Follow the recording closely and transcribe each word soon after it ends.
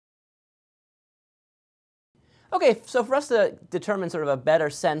Okay, so for us to determine sort of a better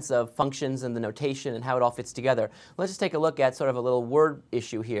sense of functions and the notation and how it all fits together, let's just take a look at sort of a little word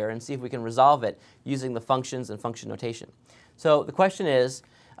issue here and see if we can resolve it using the functions and function notation. So the question is,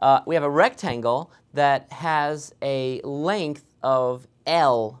 we have a rectangle that has a length of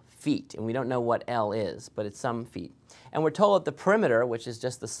L feet, and we don't know what L is, but it's some feet. And we're told that the perimeter, which is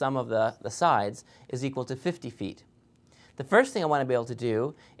just the sum of the sides, is equal to 50 feet. The first thing I want to be able to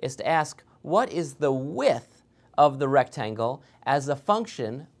do is to ask, what is the width of the rectangle as a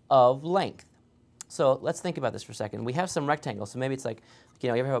function of length? So let's think about this for a second. We have some rectangles, so maybe it's like,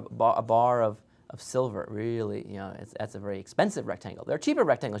 you ever have a bar of silver, really, that's a very expensive rectangle. There are cheaper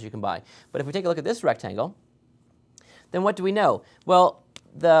rectangles you can buy. But if we take a look at this rectangle, then what do we know? Well,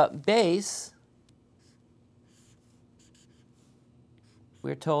 the base,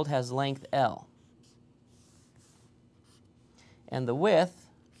 we're told, has length L. And the width,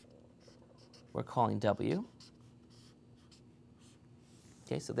 we're calling W.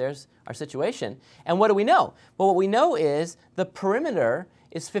 Okay, so there's our situation. And what do we know? Well, what we know is the perimeter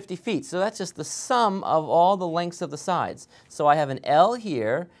is 50 feet. So that's just the sum of all the lengths of the sides. So I have an L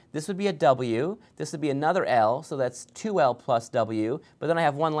here. This would be a W. This would be another L. So that's 2L plus W. But then I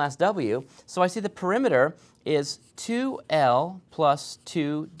have one last W. So I see the perimeter is 2L plus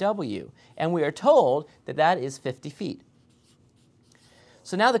 2W. And we are told that that is 50 feet.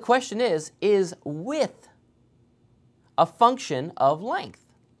 So now the question is width a function of length?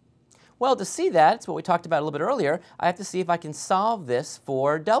 Well, to see that, it's what we talked about a little bit earlier, I have to see if I can solve this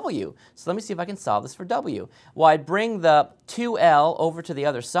for W. So let me see if I can solve this for W. Well, I'd bring the 2L over to the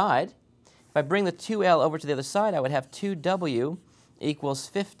other side. If I bring the 2L over to the other side, I would have 2W equals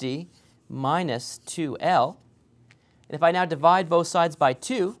 50 minus 2L. And if I now divide both sides by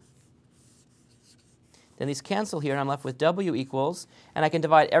 2, then these cancel here, and I'm left with W equals, and I can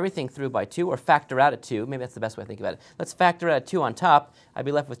divide everything through by 2, or factor out at 2. Maybe that's the best way to think about it. Let's factor out at 2 on top. I'd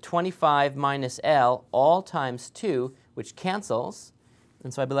be left with 25 minus L, all times 2, which cancels.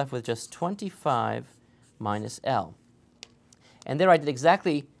 And so I'd be left with just 25 minus L. And there I did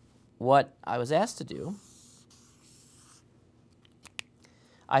exactly what I was asked to do.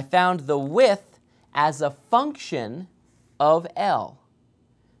 I found the width as a function of L.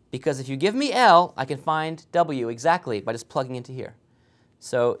 Because if you give me L, I can find W exactly by just plugging into here.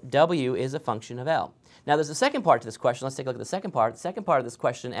 So W is a function of L. Now there's a second part to this question. Let's take a look at the second part. The second part of this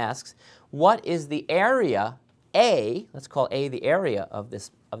question asks, what is the area A, let's call A the area of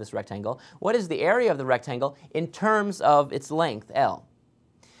this rectangle, what is the area of the rectangle in terms of its length, L?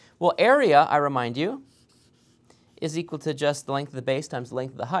 Well, area, I remind you, is equal to just the length of the base times the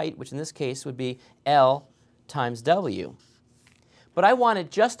length of the height, which in this case would be L times W. But I want it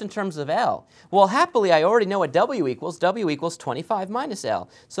just in terms of L. Well, happily, I already know what W equals. W equals 25 minus L.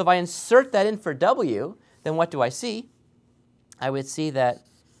 So if I insert that in for W, then what do I see? I would see that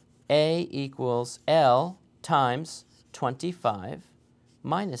A equals L times 25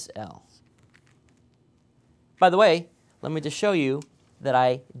 minus L. By the way, let me just show you that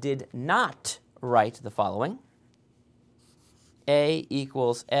I did not write the following. A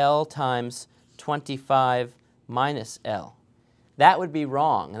equals L times 25 minus L. That would be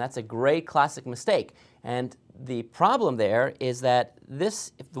wrong, and that's a great classic mistake. And the problem there is that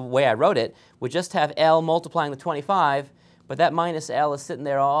this, if the way I wrote it, would just have L multiplying the 25, but that minus L is sitting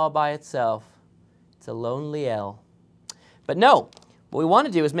there all by itself. It's a lonely L. But no, what we want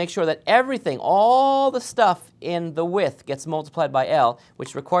to do is make sure that everything, all the stuff in the width gets multiplied by L,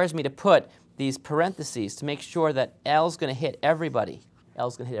 which requires me to put these parentheses to make sure that L's going to hit everybody.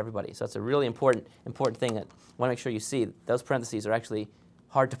 L's going to hit everybody. So that's a really important thing that I want to make sure you see. Those parentheses are actually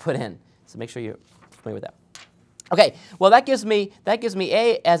hard to put in. So make sure you're familiar with that. Okay, well that gives me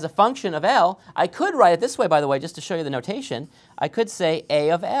A as a function of L. I could write it this way, by the way, just to show you the notation. I could say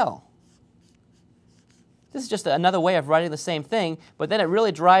A of L. This is just another way of writing the same thing, but then it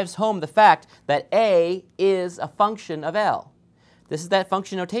really drives home the fact that A is a function of L. This is that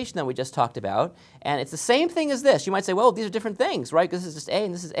function notation that we just talked about, and it's the same thing as this. You might say, well, these are different things, right? Because this is just A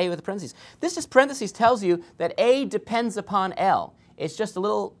and this is A with the parentheses. This just parentheses tells you that A depends upon L. It's just a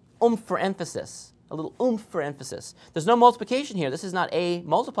little oomph for emphasis, a little oomph for emphasis. There's no multiplication here. This is not A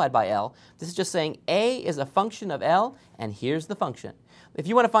multiplied by L. This is just saying A is a function of L, and here's the function. If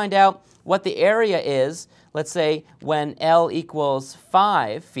you want to find out what the area is, let's say when L equals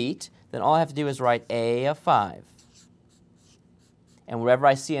 5 feet, then all I have to do is write A of 5. And wherever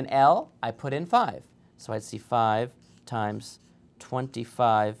I see an L, I put in 5. So I'd see 5 times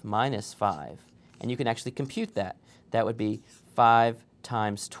 25 minus 5. And you can actually compute that. That would be 5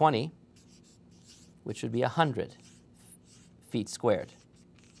 times 20, which would be 100 feet squared.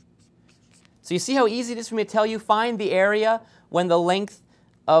 So So you see how easy it is for me to tell you, find the area when the length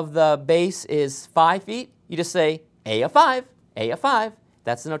of the base is 5 feet? You just say a of 5, a of 5.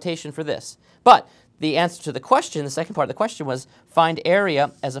 That's the notation for this. But the answer to the question, the second part of the question, was find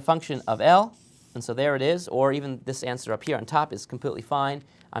area as a function of L. And so there it is, or even this answer up here on top is completely fine.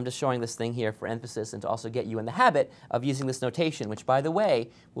 I'm just showing this thing here for emphasis and to also get you in the habit of using this notation, which, by the way,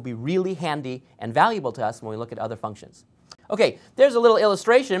 will be really handy and valuable to us when we look at other functions. Okay, there's a little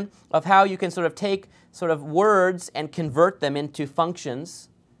illustration of how you can sort of take sort of words and convert them into functions,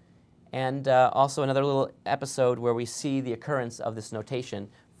 and also another little episode where we see the occurrence of this notation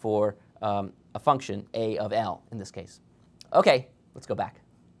for a function, a of L in this case. Okay, let's go back.